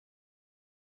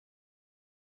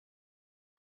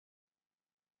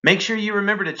Make sure you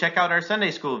remember to check out our Sunday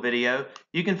School video.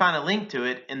 You can find a link to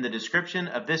it in the description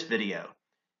of this video.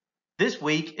 This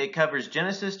week, it covers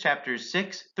Genesis chapters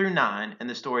 6 through 9 and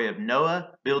the story of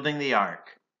Noah building the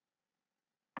ark.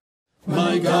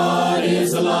 My God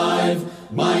is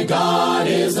alive, my God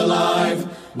is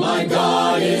alive, my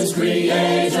God is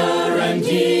creator and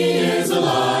He is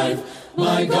alive.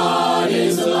 My God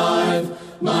is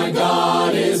alive, my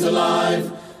God is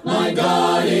alive, my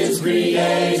God is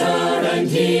creator and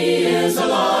He is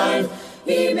alive.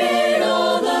 He made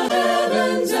all the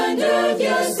heavens and earth,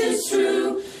 yes, it's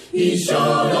true. He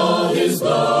showed all His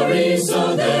glory,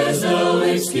 so there's no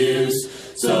excuse.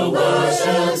 So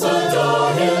worship,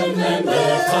 adore Him, and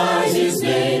lift high His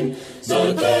name.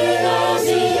 So King as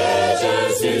He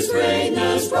ages, His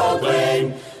greatness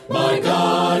proclaim. My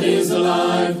God is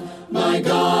alive, my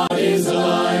God is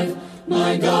alive,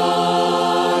 my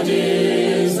God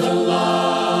is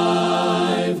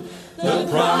alive. The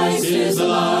Christ is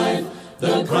alive,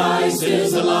 the Christ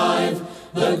is alive,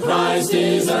 the Christ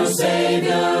is our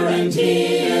Savior, and He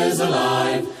is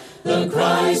alive. The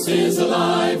Christ is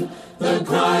alive, the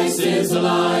Christ is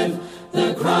alive,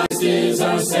 the Christ is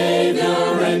our Savior,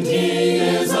 and He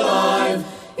is alive.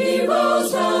 He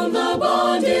rose from the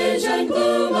bondage and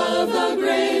gloom of the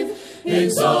grave,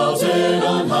 exalted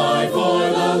on high for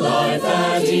the life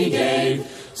that He gave.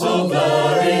 So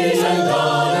glory and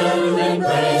honor and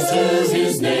praise to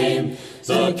His name.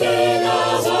 The King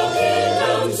of all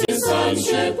kingdoms His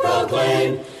sonship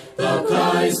proclaim. The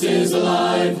Christ is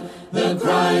alive, the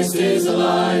Christ is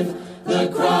alive, the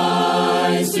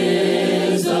Christ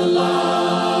is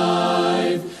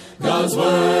alive. God's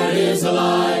word is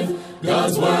alive,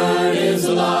 God's word is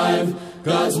alive,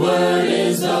 God's word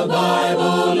is the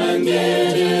Bible and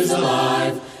it is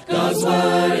alive. God's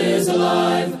word is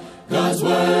alive, God's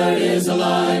word is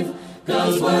alive,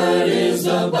 God's word is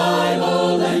the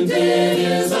Bible and it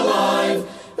is alive.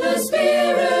 The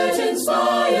Spirit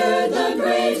inspired the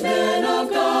great men of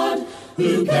God,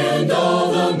 who penned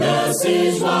all the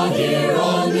message while here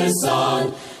on this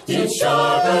sod. It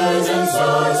sharpens and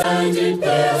swords and it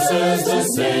pierces the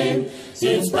same.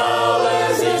 Its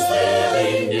powers is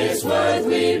healing, its worth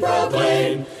we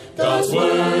proclaim. God's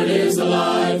word is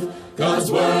alive,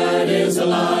 God's word is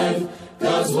alive,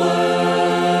 God's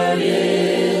word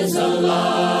is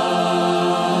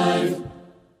alive.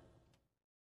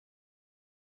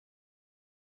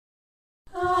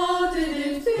 How did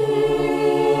it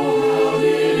feel? How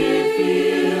did it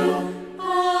feel?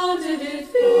 How did it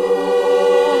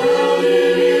feel? How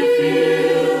did it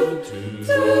feel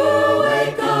To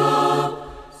wake up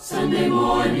Sunday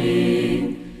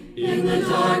morning in the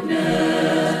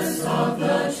darkness of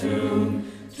the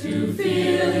tomb, to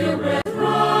feel your breath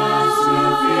rise, to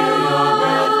feel your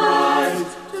breath rise,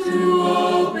 to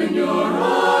open your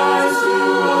eyes, to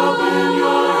open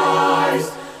your eyes.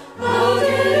 How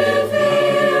did it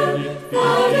feel?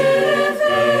 How did it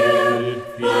feel?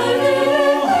 How did it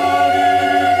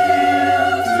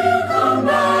feel to come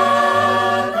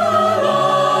back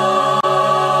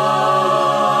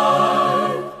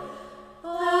alive?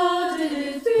 How did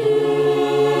it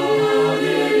feel? How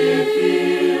did it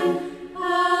feel?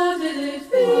 How did it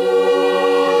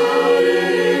feel? How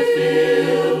did it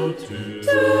feel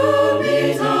To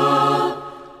meet up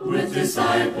with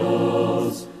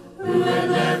disciples who had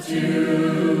left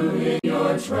you in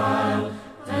your trial,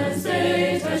 as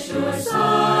they touched your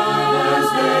side, as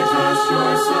they touched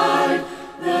your side,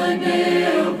 the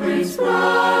nail brings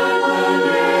pride, the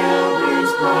nail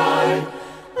brings pride.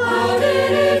 How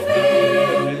did it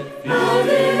feel? How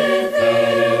did it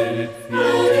feel?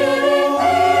 How did it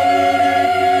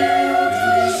feel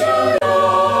to show you're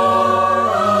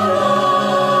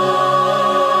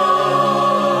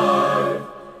alive?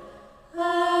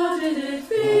 How did it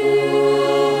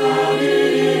feel? How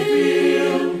did it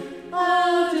feel?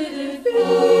 How did it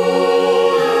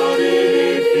feel? How did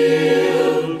it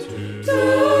feel To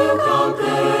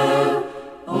conquer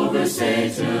over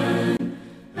Satan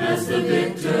as the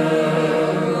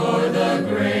victor o'er the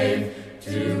grave,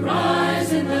 to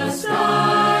rise in the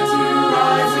sky, to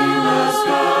rise in the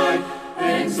sky,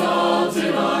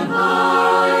 exalted on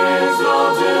high,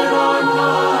 exalted on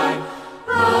high.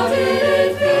 How did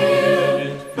it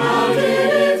feel? How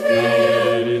did it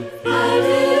feel? How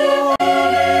did it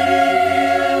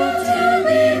feel to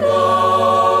be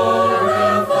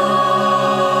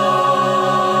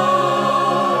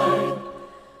glorified?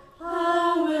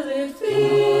 How will it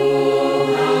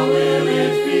feel? How will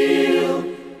it feel?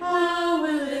 How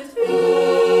will it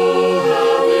feel?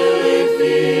 How will it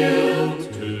feel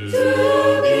To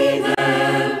be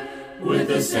there with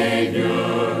the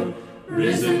Savior,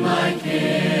 risen like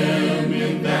Him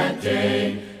in that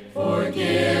day,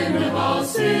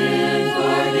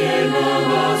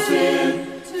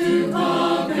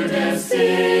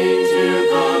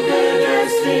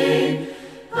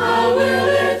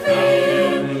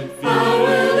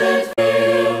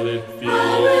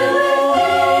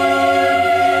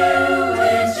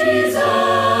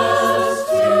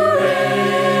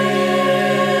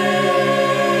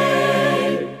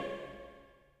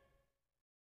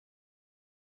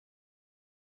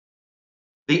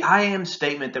 The I am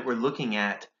statement that we're looking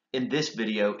at in this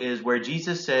video is where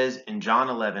Jesus says in John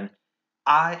 11,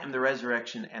 I am the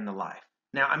resurrection and the life.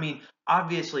 Now, I mean,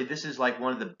 obviously, this is like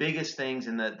one of the biggest things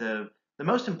and the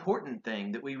most important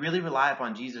thing that we really rely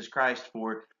upon Jesus Christ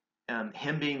for,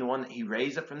 him being the one that he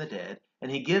raised up from the dead. And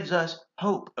he gives us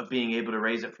hope of being able to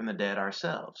raise up from the dead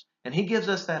ourselves. And he gives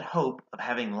us that hope of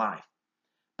having life.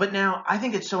 But now, I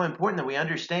think it's so important that we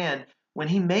understand when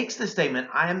he makes the statement,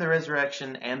 I am the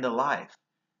resurrection and the life,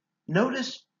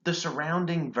 notice the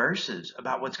surrounding verses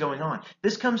about what's going on.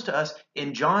 This comes to us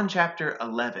in John chapter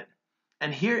 11.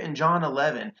 And here in John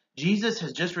 11, Jesus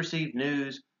has just received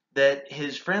news that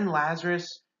his friend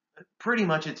Lazarus, pretty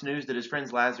much it's news that his friend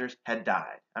Lazarus had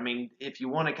died. I mean, if you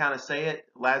want to kind of say it,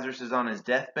 Lazarus is on his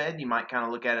deathbed. You might kind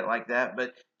of look at it like that.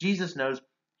 But Jesus knows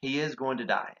he is going to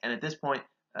die. And at this point,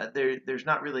 there's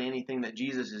not really anything that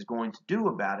Jesus is going to do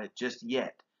about it just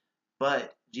yet.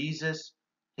 But Jesus,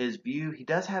 his view, he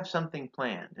does have something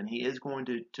planned, and he is going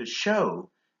to show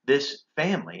this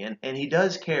family, and he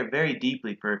does care very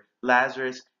deeply for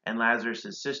Lazarus and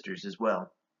Lazarus' sisters as well.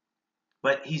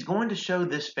 But he's going to show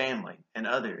this family and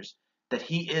others that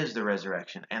he is the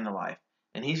resurrection and the life,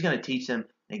 and he's going to teach them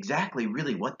exactly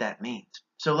really what that means.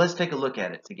 So let's take a look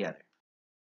at it together.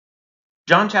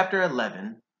 John chapter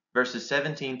 11, verses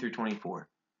 17 through 24.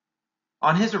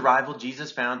 On his arrival,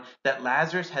 Jesus found that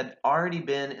Lazarus had already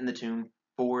been in the tomb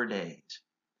 4 days.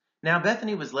 Now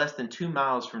Bethany was less than 2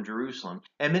 miles from Jerusalem,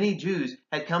 and many Jews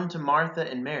had come to Martha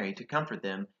and Mary to comfort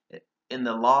them in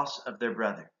the loss of their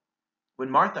brother.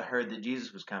 When Martha heard that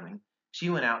Jesus was coming, she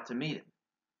went out to meet him,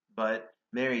 but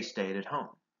Mary stayed at home.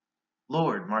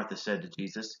 Lord, Martha said to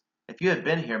Jesus, if you had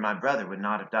been here, my brother would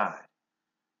not have died.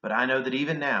 But I know that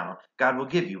even now God will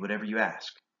give you whatever you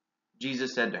ask.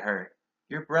 Jesus said to her,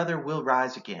 your brother will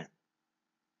rise again.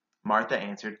 Martha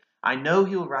answered, I know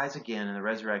he will rise again in the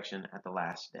resurrection at the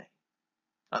last day.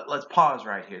 Let's pause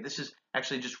right here. This is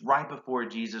actually just right before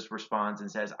Jesus responds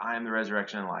and says, I am the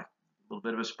resurrection and life. A little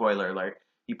bit of a spoiler alert.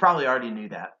 You probably already knew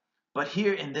that. But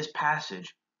here in this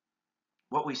passage,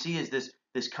 what we see is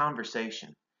this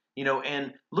conversation.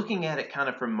 And looking at it kind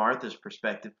of from Martha's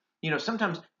perspective,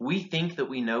 sometimes we think that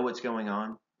we know what's going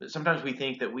on. Sometimes we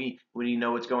think that we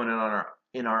know what's going on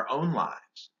in our own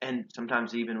lives. And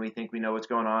sometimes even we think we know what's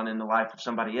going on in the life of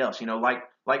somebody else.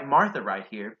 Like Martha right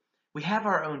here, we have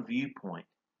our own viewpoint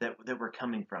that we're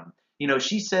coming from.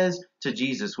 She says to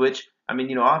Jesus, which,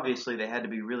 obviously they had to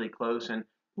be really close. And,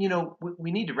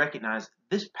 we need to recognize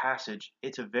this passage,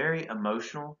 it's a very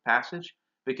emotional passage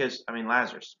because,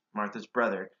 Lazarus, Martha's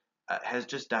brother, has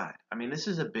just died. This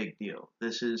is a big deal.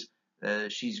 This is,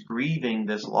 she's grieving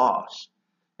this loss.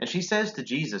 And she says to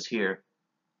Jesus here,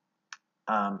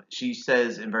 she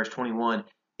says in verse 21,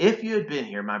 if you had been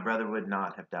here, my brother would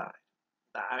not have died.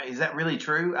 Is that really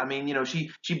true?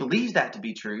 She believes that to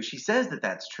be true. She says that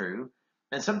that's true.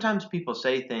 And sometimes people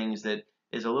say things that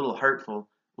is a little hurtful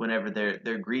whenever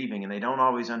they're grieving and they don't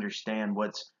always understand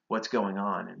what's going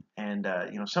on. And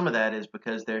some of that is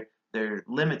because they're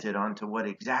limited onto what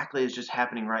exactly is just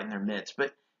happening right in their midst.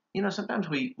 But, sometimes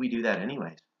we do that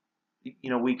anyways.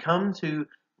 We come to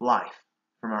life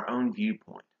from our own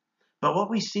viewpoint. But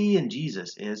what we see in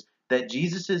Jesus is that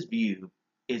Jesus' view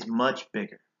is much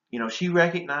bigger. She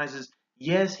recognizes,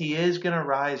 yes, he is going to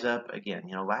rise up again.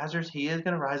 Lazarus, he is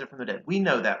going to rise up from the dead. We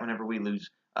know that whenever we lose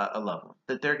a loved one,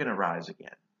 that they're going to rise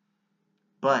again.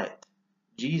 But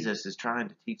Jesus is trying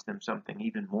to teach them something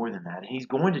even more than that. And he's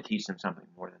going to teach them something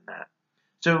more than that.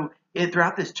 So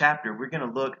throughout this chapter, we're going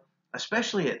to look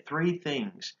especially at 3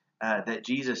 things that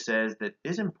Jesus says that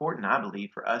is important, I believe,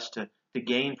 for us to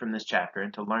gain from this chapter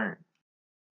and to learn.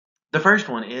 The first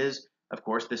one is, of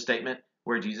course, this statement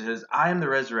where Jesus says, I am the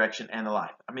resurrection and the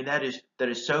life. That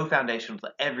is so foundational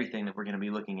to everything that we're going to be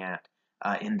looking at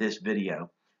in this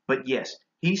video. But yes,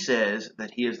 he says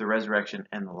that he is the resurrection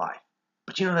and the life.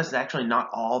 But that's actually not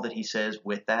all that he says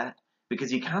with that,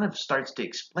 because he kind of starts to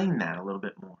explain that a little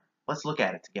bit more. Let's look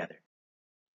at it together.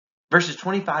 Verses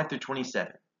 25 through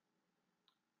 27.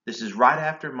 This is right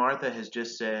after Martha has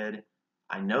just said,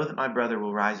 I know that my brother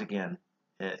will rise again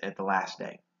at the last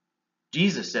day.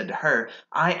 Jesus said to her,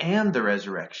 I am the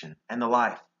resurrection and the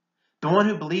life. The one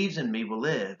who believes in me will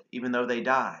live, even though they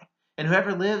die. And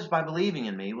whoever lives by believing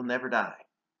in me will never die.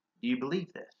 Do you believe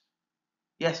this?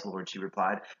 Yes, Lord, she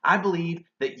replied. I believe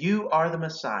that you are the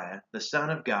Messiah, the Son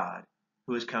of God,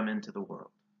 who has come into the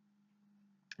world.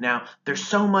 Now, there's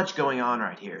so much going on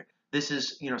right here. This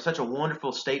is, such a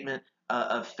wonderful statement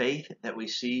of faith that we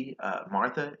see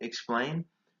Martha explain.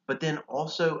 But then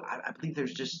also, I believe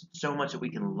there's just so much that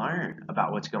we can learn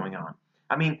about what's going on.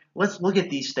 Let's look at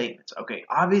these statements. Okay,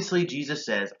 obviously Jesus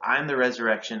says, I am the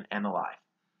resurrection and the life.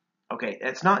 Okay,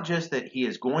 it's not just that he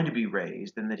is going to be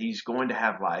raised and that he's going to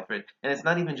have life, and it's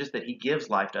not even just that he gives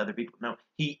life to other people. No,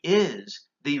 he is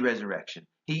the resurrection.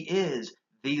 He is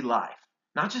the life.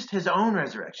 Not just his own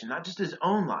resurrection, not just his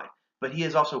own life, but he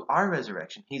is also our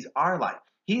resurrection. He's our life.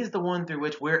 He is the one through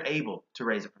which we're able to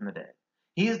raise up from the dead.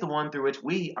 He is the one through which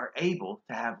we are able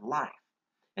to have life.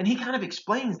 And he kind of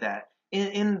explains that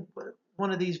in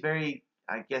one of these very,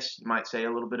 I guess you might say,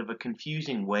 a little bit of a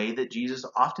confusing way that Jesus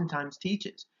oftentimes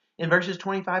teaches. In verses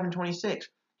 25 and 26,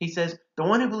 he says, "The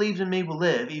one who believes in me will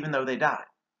live even though they die."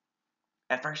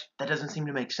 At first, that doesn't seem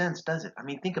to make sense, does it? I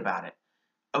mean, think about it.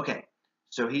 Okay,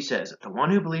 so he says, "The one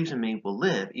who believes in me will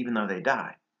live even though they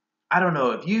die." I don't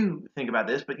know if you think about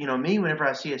this, but me, whenever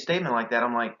I see a statement like that,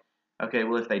 I'm like, okay,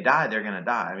 well, if they die, they're going to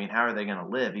die. I mean, how are they going to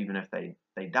live even if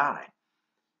they die?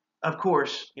 Of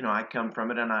course, I come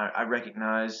from it, and I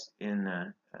recognize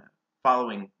in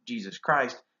following Jesus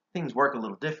Christ, things work a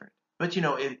little different. But,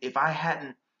 if I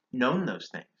hadn't known those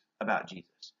things about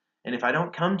Jesus, and if I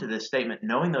don't come to this statement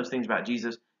knowing those things about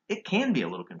Jesus, it can be a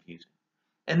little confusing.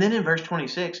 And then in verse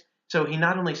 26, so he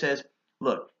not only says,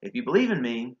 look, if you believe in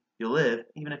me, you'll live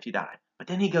even if you die. But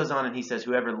then he goes on and he says,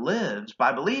 whoever lives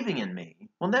by believing in me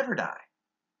will never die.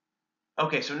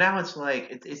 Okay, so now it's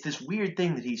like, it's this weird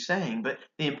thing that he's saying, but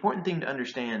the important thing to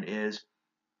understand is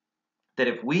that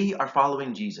if we are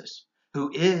following Jesus,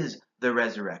 who is the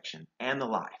resurrection and the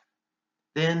life,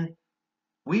 then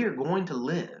we are going to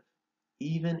live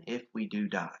even if we do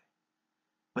die.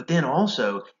 But then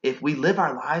also, if we live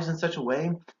our lives in such a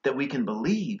way that we can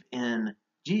believe in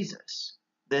Jesus,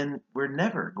 then we're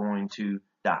never going to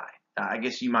die. I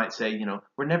guess you might say,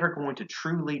 we're never going to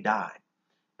truly die.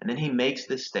 And then he makes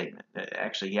this statement.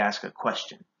 Actually, he asks a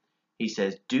question. He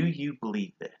says, "Do you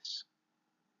believe this?"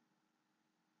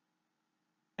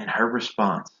 And her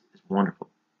response is wonderful.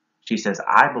 She says,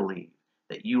 "I believe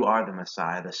that you are the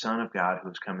Messiah, the Son of God who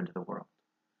has come into the world."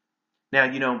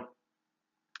 Now,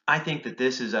 I think that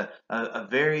this is a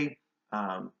very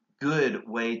good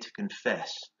way to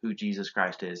confess who Jesus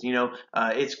Christ is.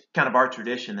 It's kind of our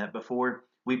tradition that before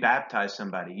we baptize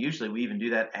somebody, usually we even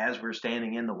do that as we're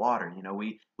standing in the water.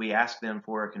 We ask them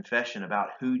for a confession about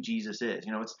who Jesus is.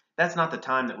 That's not the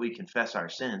time that we confess our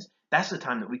sins. That's the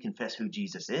time that we confess who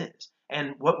Jesus is.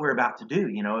 And what we're about to do,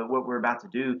 what we're about to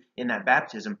do in that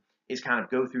baptism is kind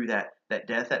of go through that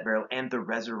death, that burial, and the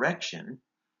resurrection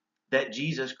that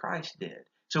Jesus Christ did.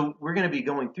 So we're going to be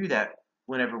going through that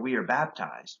whenever we are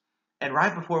baptized. And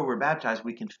right before we're baptized,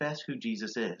 we confess who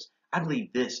Jesus is. I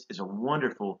believe this is a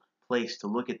wonderful place to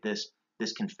look at this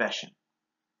confession.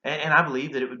 And I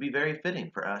believe that it would be very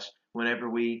fitting for us whenever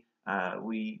we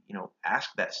ask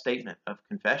that statement of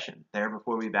confession there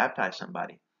before we baptize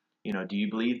somebody. Do you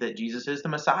believe that Jesus is the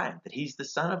Messiah, that he's the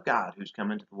Son of God who's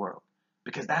come into the world?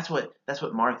 Because that's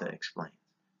what Martha explains.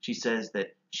 She says that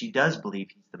she does believe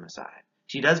he's the Messiah.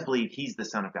 She does believe he's the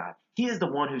Son of God. He is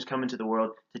the one who's come into the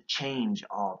world to change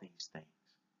all these things.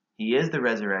 He is the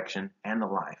resurrection and the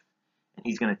life. And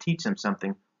he's going to teach them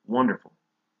something wonderful.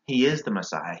 He is the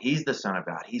Messiah. He's the Son of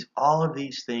God. He's all of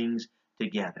these things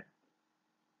together.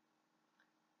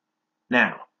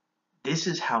 Now, this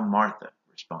is how Martha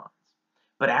responds.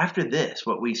 But after this,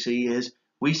 what we see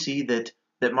that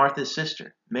Martha's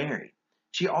sister, Mary,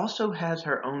 she also has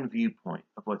her own viewpoint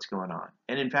of what's going on.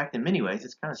 And in fact, in many ways,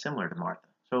 it's kind of similar to Martha.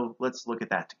 So let's look at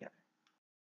that together.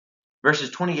 Verses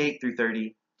 28 through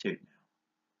 32 now.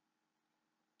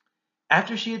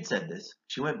 After she had said this,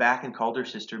 she went back and called her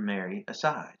sister Mary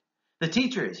aside. "The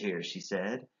teacher is here," she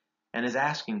said, "and is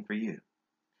asking for you."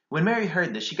 When Mary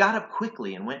heard this, she got up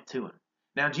quickly and went to him.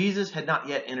 Now Jesus had not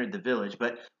yet entered the village,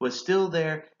 but was still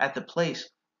there at the place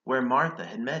where Martha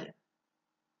had met him.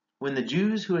 When the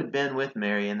Jews who had been with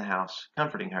Mary in the house,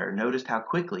 comforting her, noticed how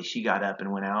quickly she got up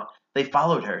and went out, they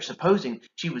followed her, supposing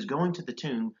she was going to the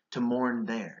tomb to mourn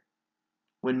there.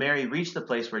 When Mary reached the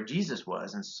place where Jesus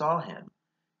was and saw him,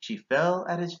 she fell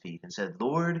at his feet and said,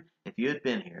 "Lord, if you had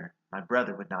been here, my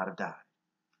brother would not have died."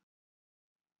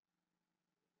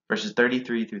 Verses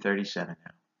 33 through 37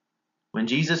 now. When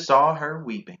Jesus saw her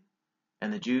weeping,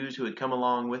 and the Jews who had come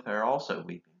along with her also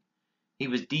weeping, he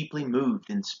was deeply moved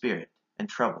in spirit and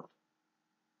troubled.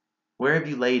 "Where have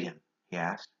you laid him?" he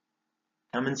asked.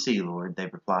 "Come and see, Lord," they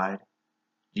replied.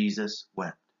 Jesus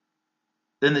wept.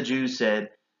 Then the Jews said,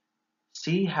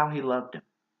 "See how he loved him."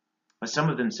 But some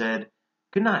of them said,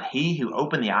 "Could not he who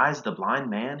opened the eyes of the blind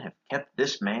man have kept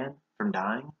this man from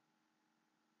dying?"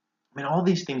 I mean, all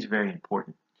these things are very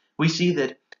important. We see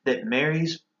that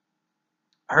Mary's,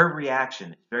 her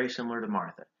reaction is very similar to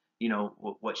Martha.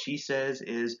 What she says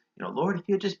is, "Lord, if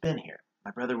you had just been here,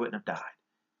 my brother wouldn't have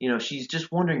died." She's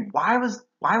just wondering, why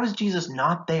was Jesus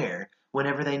not there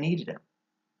whenever they needed him.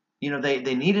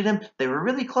 They needed him. They were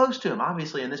really close to him.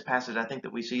 Obviously, in this passage, I think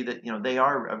that we see that, they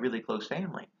are a really close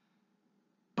family.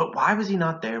 But why was he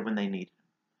not there when they needed him?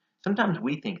 Sometimes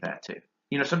we think that too.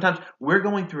 Sometimes we're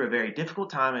going through a very difficult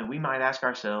time and we might ask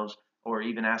ourselves or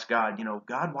even ask God,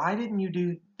 God, why didn't you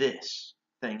do this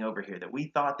thing over here that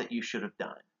we thought that you should have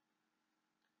done?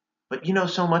 But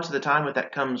so much of the time what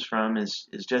that comes from is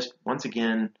just, once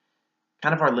again,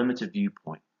 kind of our limited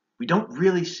viewpoint. We don't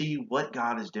really see what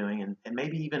God is doing and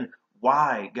maybe even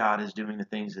why God is doing the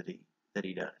things that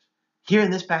he does. Here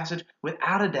in this passage,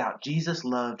 without a doubt, Jesus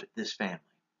loved this family.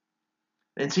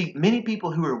 And see, many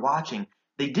people who were watching,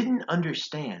 they didn't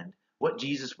understand what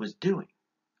Jesus was doing.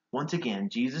 Once again,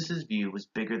 Jesus' view was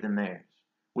bigger than theirs.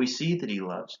 We see that he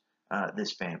loves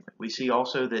this family. We see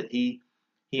also that he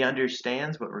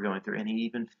understands what we're going through, and he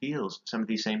even feels some of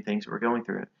these same things that we're going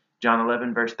through. John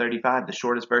 11, verse 35, the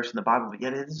shortest verse in the Bible, but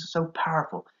yet it is so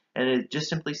powerful. And it just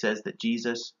simply says that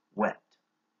Jesus wept.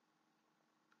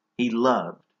 He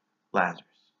loved Lazarus.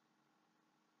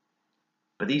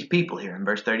 But these people here in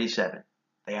verse 37,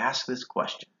 they ask this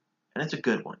question, and it's a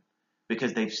good one,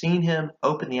 because they've seen him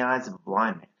open the eyes of a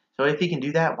blind man. So if he can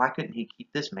do that, why couldn't he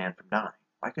keep this man from dying?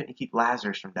 Why couldn't he keep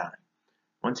Lazarus from dying?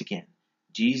 Once again,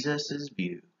 Jesus'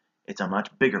 view, it's a much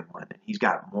bigger one, and he's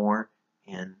got more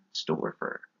in store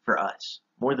for us,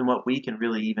 more than what we can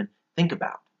really even think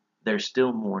about. There's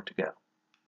still more to go.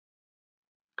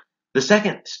 The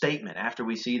second statement, after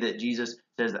we see that Jesus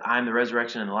says that I am the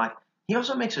resurrection and the life, he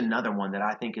also makes another one that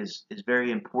I think is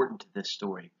very important to this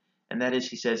story. And that is,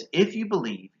 he says, if you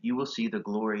believe, you will see the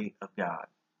glory of God.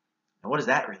 Now, what does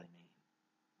that really mean?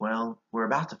 Well, we're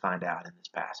about to find out in this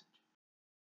passage.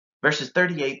 Verses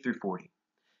 38 through 40.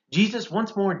 Jesus,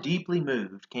 once more deeply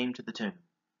moved, came to the tomb.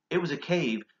 It was a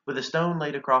cave with a stone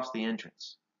laid across the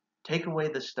entrance. Take away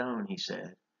the stone, he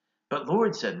said. But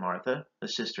Lord, said Martha, the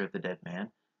sister of the dead man,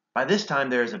 by this time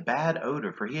there is a bad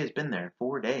odor, for he has been there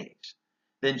 4 days.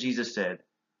 Then Jesus said,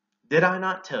 did I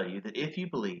not tell you that if you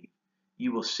believe,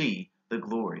 you will see the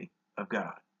glory of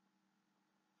God?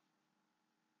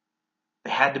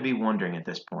 They had to be wondering at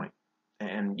this point,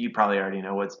 and you probably already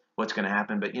know what's going to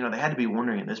happen, but they had to be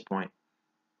wondering at this point,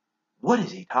 what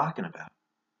is he talking about?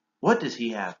 What does he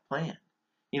have planned?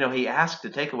 He asked to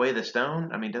take away the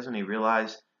stone. I mean, doesn't he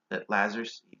realize that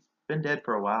Lazarus, he's been dead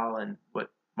for a while, and what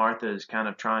Martha is kind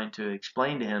of trying to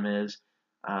explain to him is,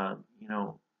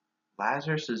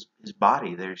 Lazarus, his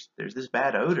body, there's this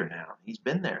bad odor now. He's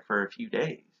been there for a few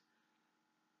days.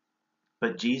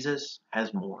 But Jesus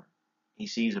has more. He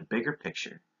sees a bigger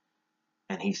picture,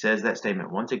 and he says that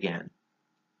statement once again,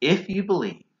 if you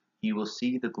believe, you will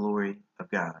see the glory of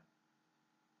God.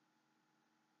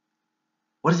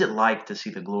 What is it like to see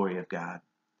the glory of God?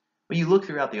 Well, you look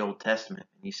throughout the Old Testament,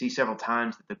 and you see several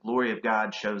times that the glory of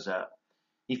God shows up.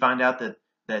 You find out that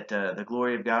the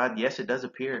glory of God, yes, it does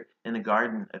appear in the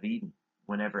Garden of Eden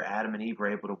whenever Adam and Eve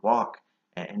were able to walk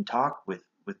and talk with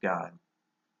God.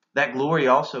 That glory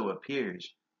also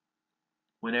appears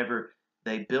whenever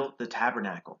they built the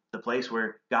tabernacle, the place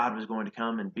where God was going to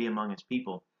come and be among his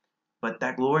people. But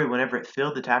that glory, whenever it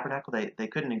filled the tabernacle, they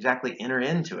couldn't exactly enter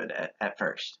into it at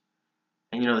first.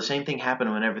 And the same thing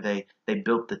happened whenever they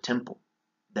built the temple,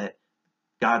 that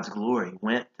God's glory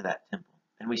went to that temple.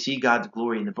 And we see God's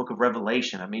glory in the book of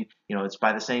Revelation. I mean, it's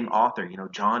by the same author,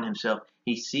 John himself.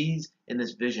 He sees in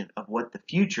this vision of what the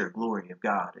future glory of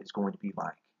God is going to be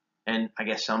like. And I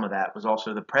guess some of that was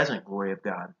also the present glory of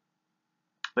God.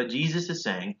 But Jesus is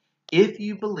saying, if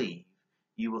you believe,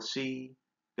 you will see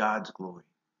God's glory.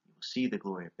 You will see the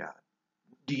glory of God.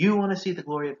 Do you want to see the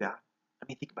glory of God? I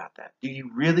mean, think about that. Do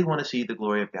you really want to see the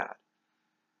glory of God?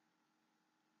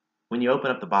 When you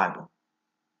open up the Bible,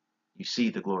 you see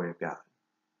the glory of God.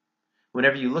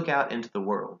 Whenever you look out into the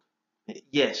world,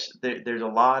 yes, there's a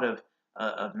lot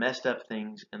of messed up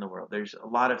things in the world. There's a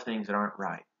lot of things that aren't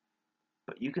right.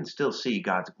 But you can still see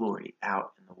God's glory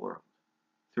out in the world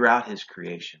throughout his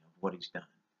creation of what he's done.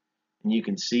 And you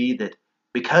can see that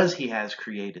because he has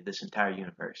created this entire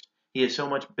universe, he is so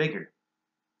much bigger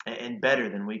and better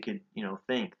than we could,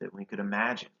 think, that we could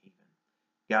imagine even.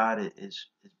 God is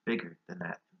bigger than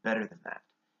that, better than that.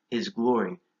 His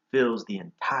glory fills the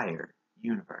entire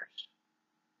universe.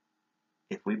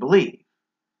 If we believe,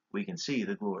 we can see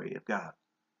the glory of God.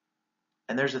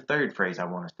 And there's a third phrase I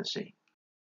want us to see.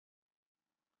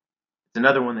 It's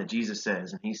another one that Jesus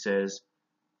says, and he says,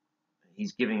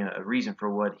 he's giving a reason for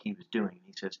what he was doing.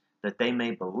 He says, that they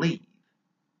may believe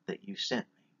that you sent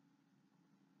me.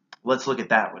 Let's look at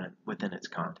that one within its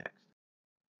context.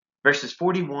 Verses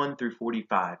 41 through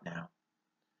 45 now.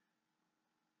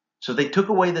 So they took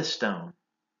away the stone.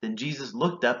 Then Jesus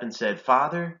looked up and said,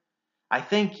 Father, I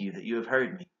thank you that you have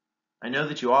heard me. I know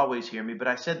that you always hear me, but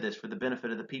I said this for the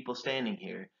benefit of the people standing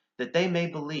here, that they may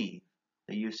believe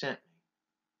that you sent me."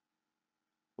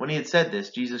 When he had said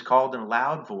this, Jesus called in a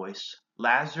loud voice,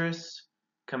 "Lazarus,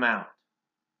 come out."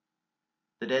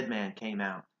 The dead man came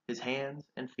out, his hands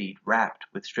and feet wrapped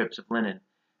with strips of linen,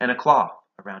 and a cloth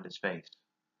around his face.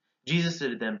 Jesus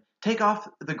said to them, "Take off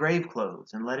the grave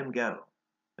clothes and let him go."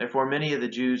 Therefore many of the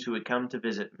Jews who had come to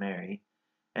visit Mary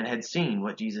and had seen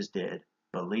what Jesus did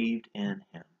believed in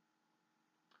him.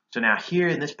 So now here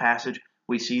in this passage,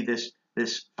 we see this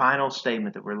final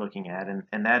statement that we're looking at,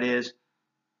 and that is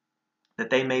that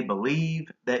they may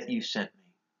believe that you sent me.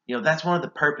 You know, that's one of the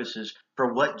purposes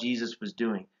for what Jesus was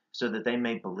doing, so that they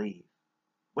may believe.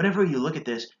 Whenever you look at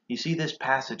this, you see this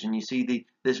passage and you see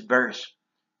this verse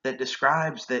that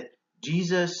describes that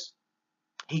Jesus,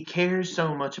 he cares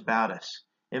so much about us.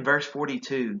 In verse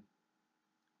 42,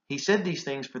 he said these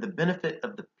things for the benefit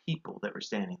of the people that were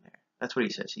standing there. That's what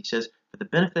he says. He says, for the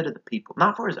benefit of the people,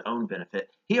 not for his own benefit.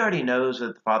 He already knows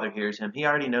that the Father hears him. He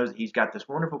already knows that he's got this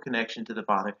wonderful connection to the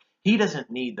Father. He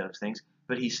doesn't need those things,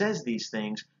 but he says these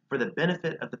things for the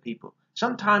benefit of the people.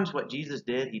 Sometimes what Jesus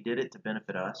did, he did it to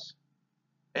benefit us.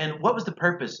 And what was the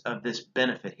purpose of this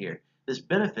benefit here? This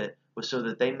benefit was so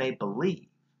that they may believe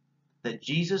that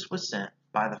Jesus was sent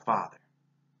by the Father.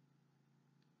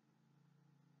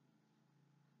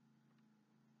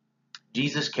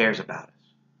 Jesus cares about us.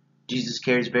 Jesus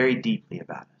cares very deeply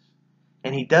about us.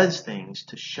 And he does things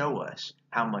to show us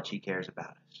how much he cares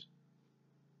about us.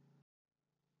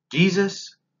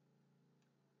 Jesus,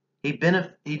 he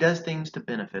does things to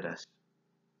benefit us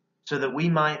so that we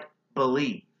might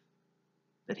believe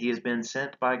that he has been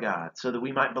sent by God, so that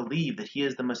we might believe that he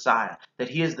is the Messiah, that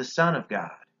he is the Son of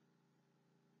God,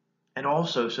 and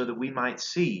also so that we might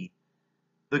see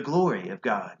the glory of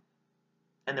God,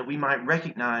 and that we might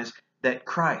recognize that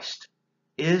Christ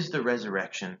is the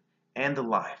resurrection and the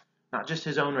life, not just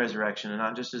his own resurrection and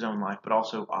not just his own life, but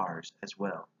also ours as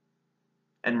well.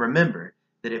 And remember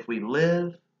that we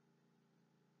will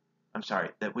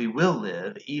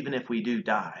live even if we do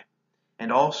die.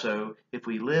 And also, if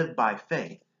we live by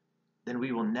faith, then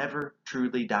we will never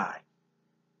truly die.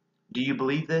 Do you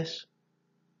believe this?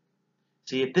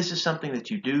 See, if this is something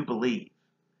that you do believe,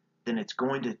 then it's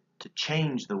going to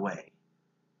change the way,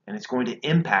 and it's going to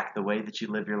impact the way that you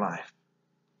live your life.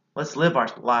 Let's live our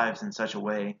lives in such a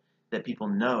way that people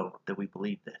know that we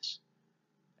believe this,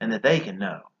 and that they can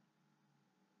know,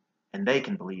 and they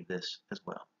can believe this as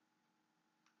well.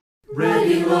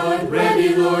 Ready, Lord,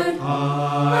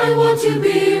 I want to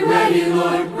be ready,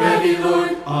 Lord,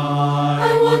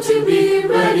 I want to be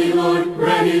ready, Lord,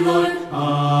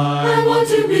 I want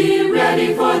to be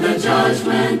ready for the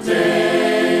judgment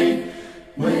day.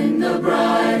 When the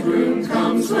bridegroom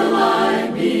comes, will I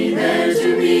be there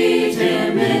to meet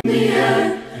him in the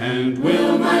air? And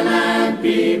will my lamp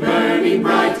be burning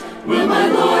bright? Will my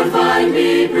Lord find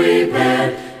me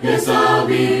prepared? Yes, I'll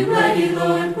be ready,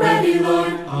 Lord,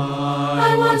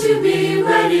 I want to be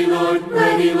ready, Lord,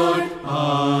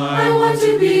 I want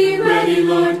to be ready,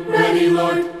 Lord,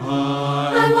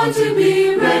 I want to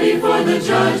be ready for the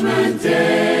judgment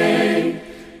day.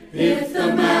 If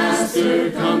the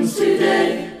Master comes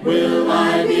today, will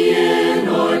I be in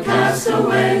or cast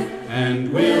away?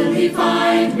 And will he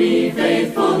find me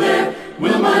faithful there?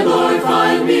 Will my Lord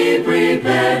find me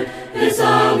prepared? Yes,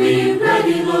 I'll be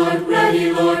ready, Lord,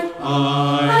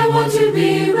 I want to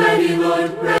be ready,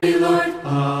 Lord,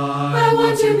 I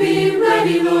want to be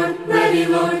ready, Lord,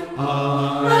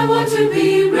 I want to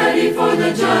be ready for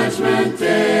the judgment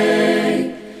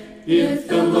day. If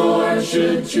the Lord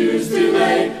should choose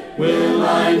delay, will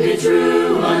I be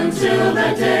true until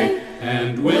that day?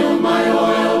 And will my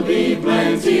oil be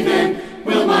plenty then?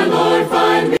 Will my Lord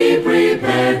find me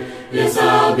prepared? Yes,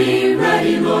 I'll be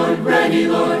ready, Lord,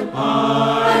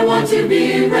 I want to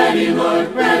be ready, Lord,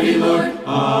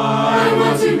 I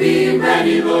want to be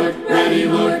ready, Lord,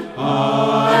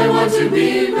 I want to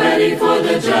be ready for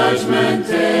the judgment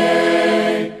day.